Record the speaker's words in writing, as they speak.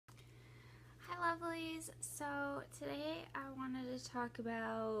Spoonies. So today I wanted to talk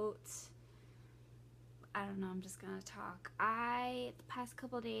about, I don't know, I'm just gonna talk. The past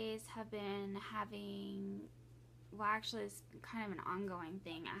couple days have been having, well, actually it's kind of an ongoing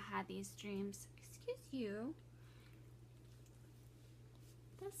thing. I had these dreams, excuse you,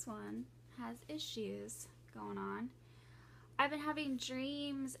 this one has issues going on. I've been having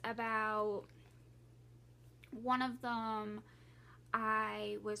dreams about, one of them,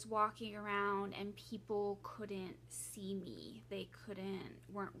 I was walking around and people couldn't see me. They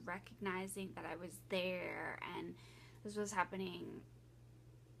weren't recognizing that I was there, and this was happening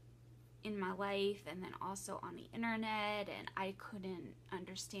in my life and then also on the internet, and I couldn't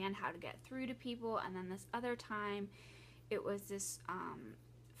understand how to get through to people. And then this other time it was this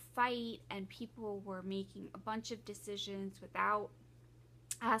fight, and people were making a bunch of decisions without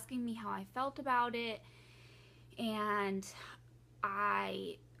asking me how I felt about it, and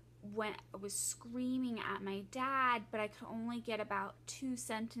I was screaming at my dad, but I could only get about 2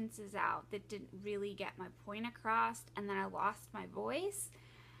 sentences out that didn't really get my point across, and then I lost my voice.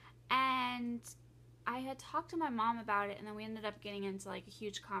 And I had talked to my mom about it, and then we ended up getting into like a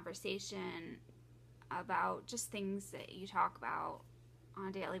huge conversation about just things that you talk about on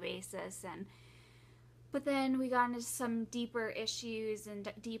a daily basis. But then we got into some deeper issues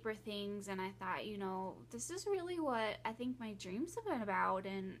and deeper things, and I thought, this is really what I think my dreams have been about,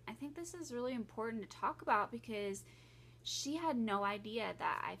 and I think this is really important to talk about, because she had no idea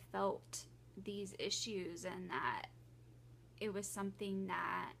that I felt these issues and that it was something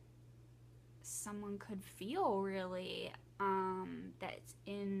that someone could feel, really, that's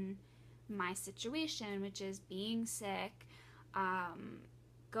in my situation, which is being sick,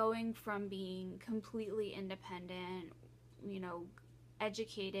 going from being completely independent,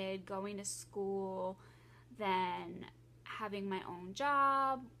 educated, going to school, then having my own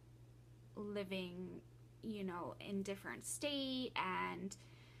job, living, in different state, and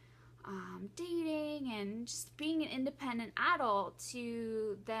dating, and just being an independent adult,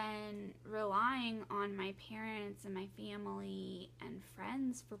 to then relying on my parents and my family and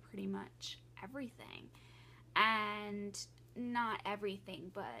friends for pretty much everything. And not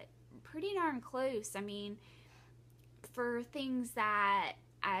everything, but pretty darn close. I mean, for things that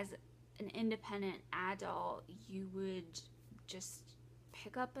as an independent adult you would just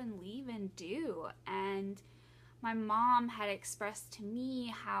pick up and leave and do. And my mom had expressed to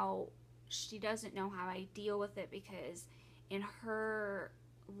me how she doesn't know how I deal with it, because in her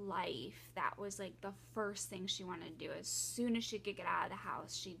life that was like the first thing she wanted to do. As soon as she could get out of the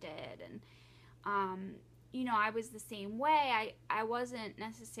house, she did. And I was the same way. I wasn't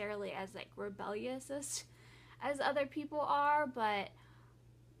necessarily as like rebellious as other people are, but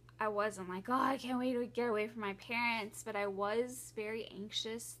I wasn't like, oh, I can't wait to get away from my parents. But I was very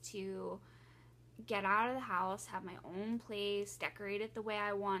anxious to get out of the house, have my own place, decorate it the way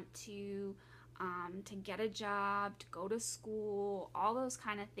I want to get a job, to go to school, all those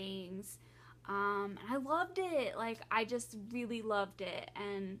kind of things. And I loved it. Like, I just really loved it.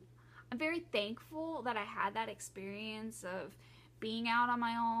 And I'm very thankful that I had that experience of being out on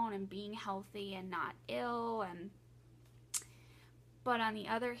my own and being healthy and not ill. But on the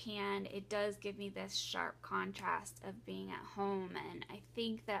other hand, it does give me this sharp contrast of being at home. And I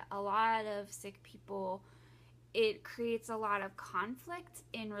think that a lot of sick people, it creates a lot of conflict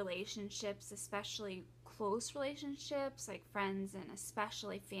in relationships, especially close relationships like friends, and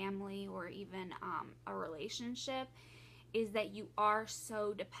especially family, or even a relationship, is that you are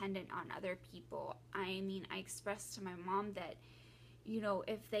so dependent on other people. I mean, I expressed to my mom that,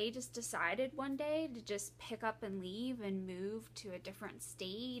 if they just decided one day to just pick up and leave and move to a different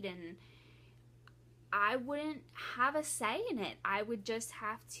state, and I wouldn't have a say in it. I would just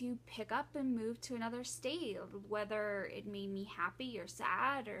have to pick up and move to another state, whether it made me happy or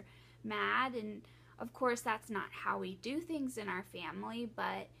sad or mad. And of course, that's not how we do things in our family,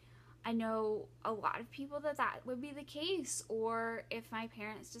 but I know a lot of people that would be the case. Or if my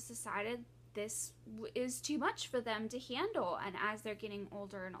parents just decided this is too much for them to handle, and as they're getting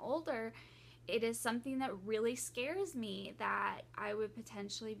older and older, it is something that really scares me, that I would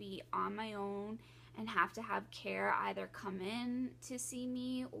potentially be on my own and have to have care either come in to see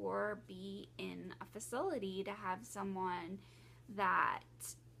me or be in a facility to have someone that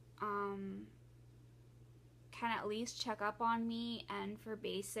can at least check up on me, and for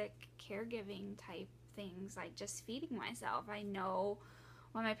basic caregiving type things like just feeding myself. I know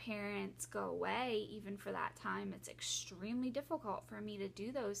when my parents go away, even for that time, it's extremely difficult for me to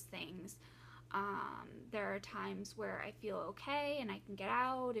do those things. There are times where I feel okay and I can get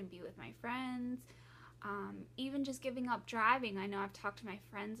out and be with my friends. Even just giving up driving. I know I've talked to my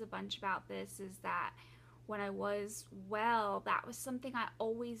friends a bunch about this, is that when I was well, that was something I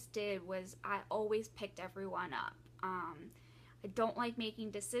always did, was I always picked everyone up. I don't like making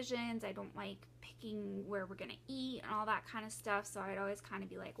decisions. I don't like picking where we're gonna eat and all that kind of stuff. So I'd always kind of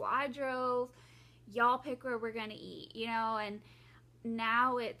be like, well, I drove, y'all pick where we're gonna eat, you know? And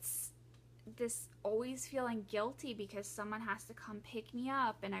now it's this always feeling guilty because someone has to come pick me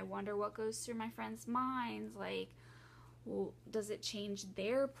up, and I wonder what goes through my friends' minds. Like, well, does it change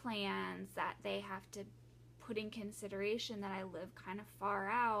their plans that they have to put in consideration that I live kind of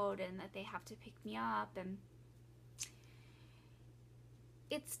far out and that they have to pick me up? And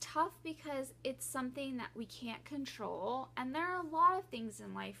it's tough because it's something that we can't control, and there are a lot of things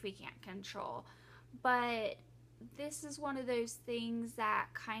in life we can't control, but this is one of those things that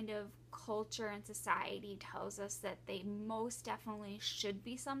kind of culture and society tells us that they most definitely should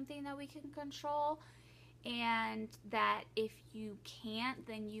be something that we can control, and that if you can't,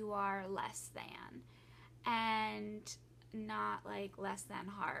 then you are less than, and not like less than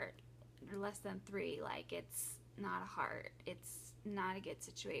heart or less than 3. Like, it's not a heart, it's not a good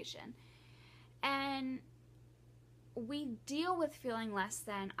situation. And we deal with feeling less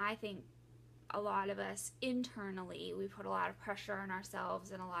than, I think, a lot of us internally. We put a lot of pressure on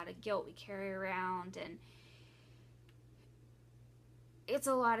ourselves and a lot of guilt we carry around, and it's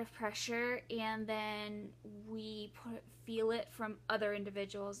a lot of pressure, and then we feel it from other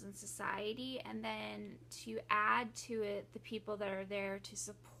individuals in society, and then to add to it the people that are there to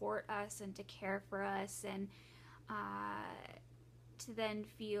support us and to care for us, and to then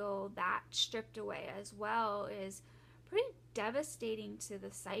feel that stripped away as well is pretty devastating to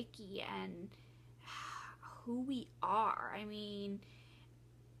the psyche and who we are. I mean,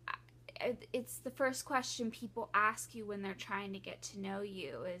 it's the first question people ask you when they're trying to get to know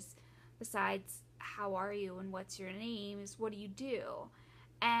you, is, besides how are you and what's your name, is what do you do?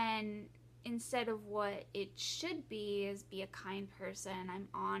 And instead of what it should be is, be a kind person, I'm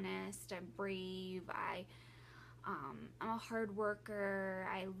honest, I'm brave, I'm a hard worker,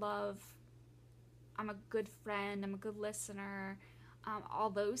 I'm a good friend, I'm a good listener,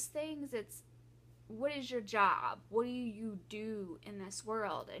 all those things. It's, what is your job? What do you do in this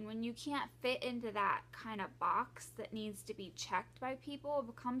world? And when you can't fit into that kind of box that needs to be checked by people,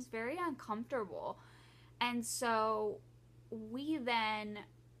 it becomes very uncomfortable. And so we then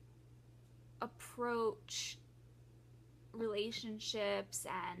approach relationships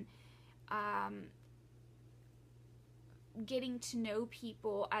and getting to know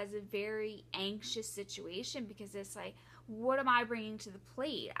people as a very anxious situation, because it's like, what am I bringing to the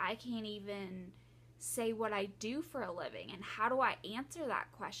plate? I can't even say what I do for a living, and how do I answer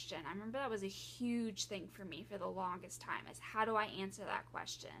that question? I remember that was a huge thing for me for the longest time, is how do I answer that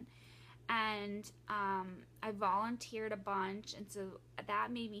question? And I volunteered a bunch, and so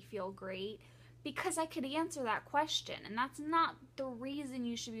that made me feel great because I could answer that question. And that's not the reason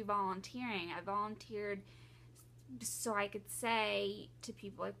you should be volunteering. I volunteered so I could say to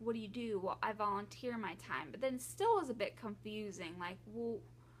people, like, what do you do? Well, I volunteer my time. But then it still was a bit confusing. Like, well,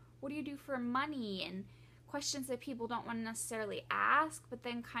 what do you do for money? And questions that people don't want to necessarily ask, but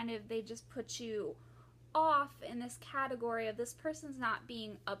then kind of they just put you off in this category of, this person's not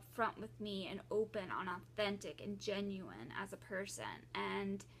being upfront with me and open and authentic and genuine as a person.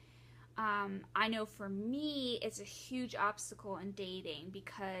 And I know for me, it's a huge obstacle in dating,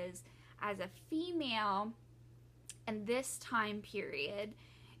 because as a female in this time period,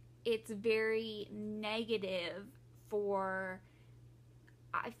 it's very negative for,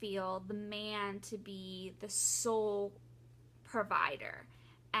 I feel, the man to be the sole provider.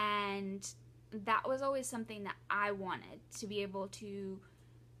 And that was always something that I wanted to be able to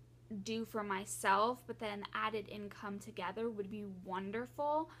do for myself, but then added income together would be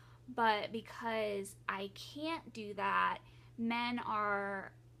wonderful. But because I can't do that, men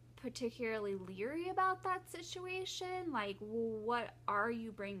are particularly leery about that situation. Like, well, what are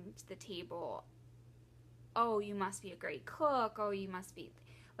you bringing to the table? Oh, you must be a great cook. Oh, you must be,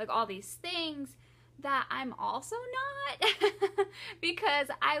 like, all these things that I'm also not because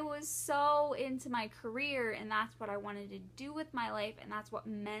I was so into my career, and that's what I wanted to do with my life, and that's what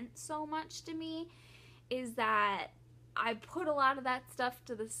meant so much to me, is that I put a lot of that stuff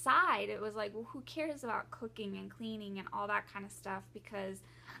to the side. It was like, well, who cares about cooking and cleaning and all that kind of stuff, because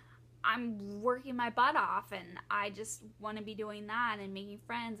I'm working my butt off, and I just want to be doing that and making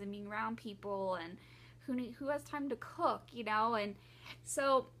friends and being around people, and who has time to cook, you know? And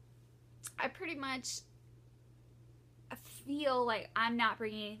so I pretty much feel like I'm not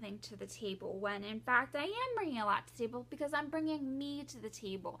bringing anything to the table, when in fact I am bringing a lot to the table, because I'm bringing me to the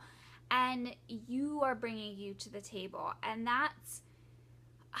table. and you are bringing you to the table. And that's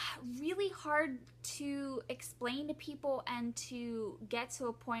really hard to explain to people and to get to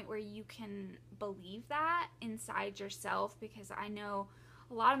a point where you can believe that inside yourself, because I know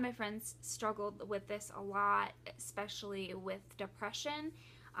a lot of my friends struggled with this a lot, especially with depression,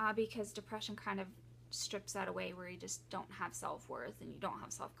 because depression kind of strips that away, where you just don't have self-worth and you don't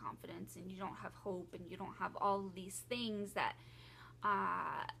have self-confidence and you don't have hope and you don't have all of these things that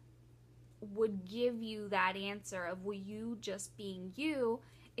would give you that answer of, well, you just being you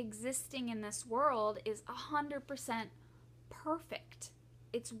existing in this world is 100% perfect.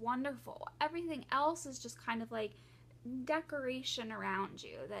 It's wonderful. Everything else is just kind of like decoration around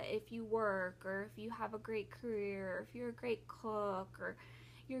you, that if you work, or if you have a great career, or if you're a great cook, or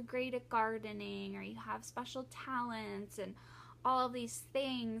you're great at gardening, or you have special talents, and all of these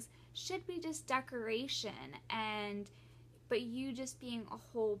things should be just decoration, but you just being a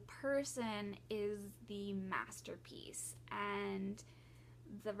whole person is the masterpiece, and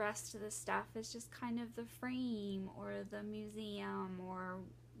the rest of the stuff is just kind of the frame or the museum or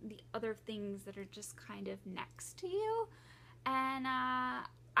the other things that are just kind of next to you. And I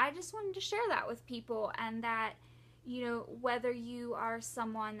just wanted to share that with people, and that, you know, whether you are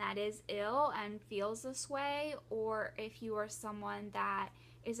someone that is ill and feels this way, or if you are someone that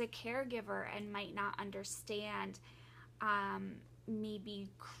is a caregiver and might not understand maybe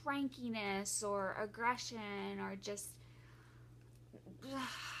crankiness or aggression or just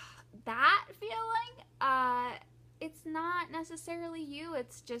that feeling, it's not necessarily you.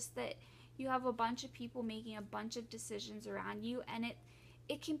 It's just that you have a bunch of people making a bunch of decisions around you, and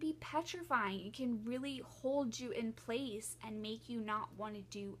it can be petrifying. It can really hold you in place and make you not want to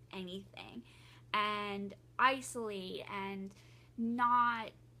do anything, and isolate, and not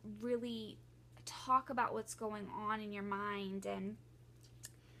really talk about what's going on in your mind. And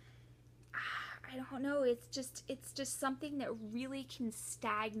I don't know, it's just something that really can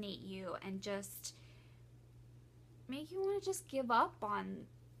stagnate you and just make you want to just give up on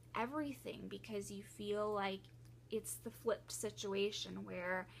everything, because you feel like it's the flipped situation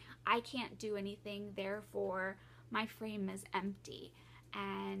where I can't do anything, therefore my frame is empty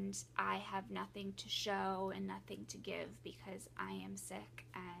and I have nothing to show and nothing to give because I am sick,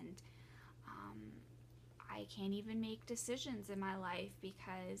 and I can't even make decisions in my life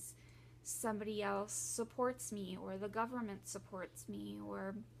because somebody else supports me, or the government supports me,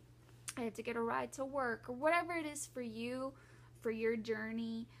 or I have to get a ride to work, or whatever it is for you, for your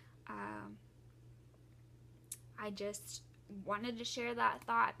journey. I just wanted to share that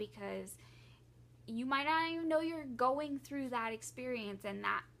thought, because you might not even know you're going through that experience, and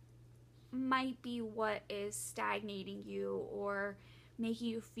that might be what is stagnating you, or making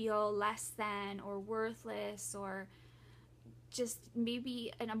you feel less than or worthless, or just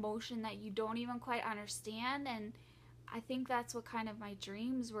maybe an emotion that you don't even quite understand. And I think that's what kind of my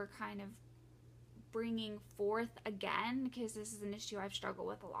dreams were kind of bringing forth again, because this is an issue I've struggled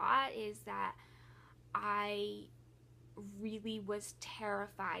with a lot, is that I really was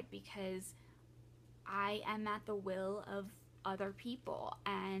terrified, because I am at the will of other people,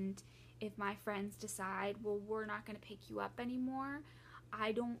 and if my friends decide, well, we're not going to pick you up anymore,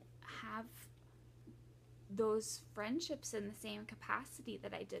 I don't have those friendships in the same capacity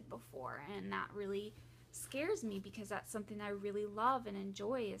that I did before, and that really scares me, because that's something I really love and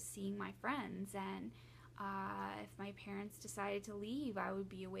enjoy, is seeing my friends. And if my parents decided to leave, I would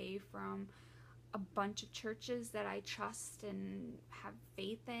be away from a bunch of churches that I trust and have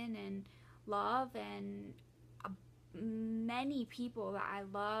faith in and love, and many people that I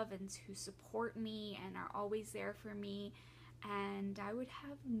love and who support me and are always there for me, and I would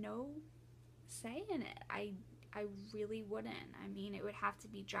have no say in it. I really wouldn't. I mean, it would have to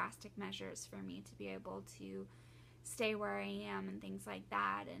be drastic measures for me to be able to stay where I am and things like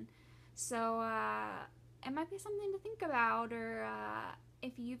that. And so it might be something to think about, or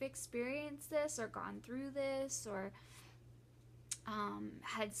if you've experienced this or gone through this, or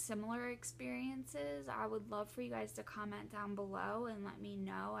had similar experiences, I would love for you guys to comment down below and let me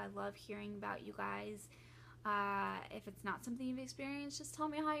know. I love hearing about you guys. If it's not something you've experienced, just tell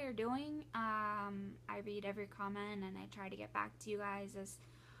me how you're doing. I read every comment and I try to get back to you guys as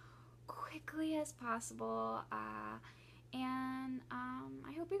quickly as possible. And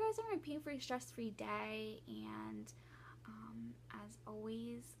I hope you guys are having a pain-free, stress-free day. And as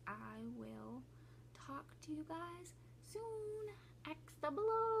always, I will talk to you guys soon. X double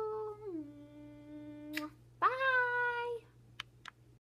O.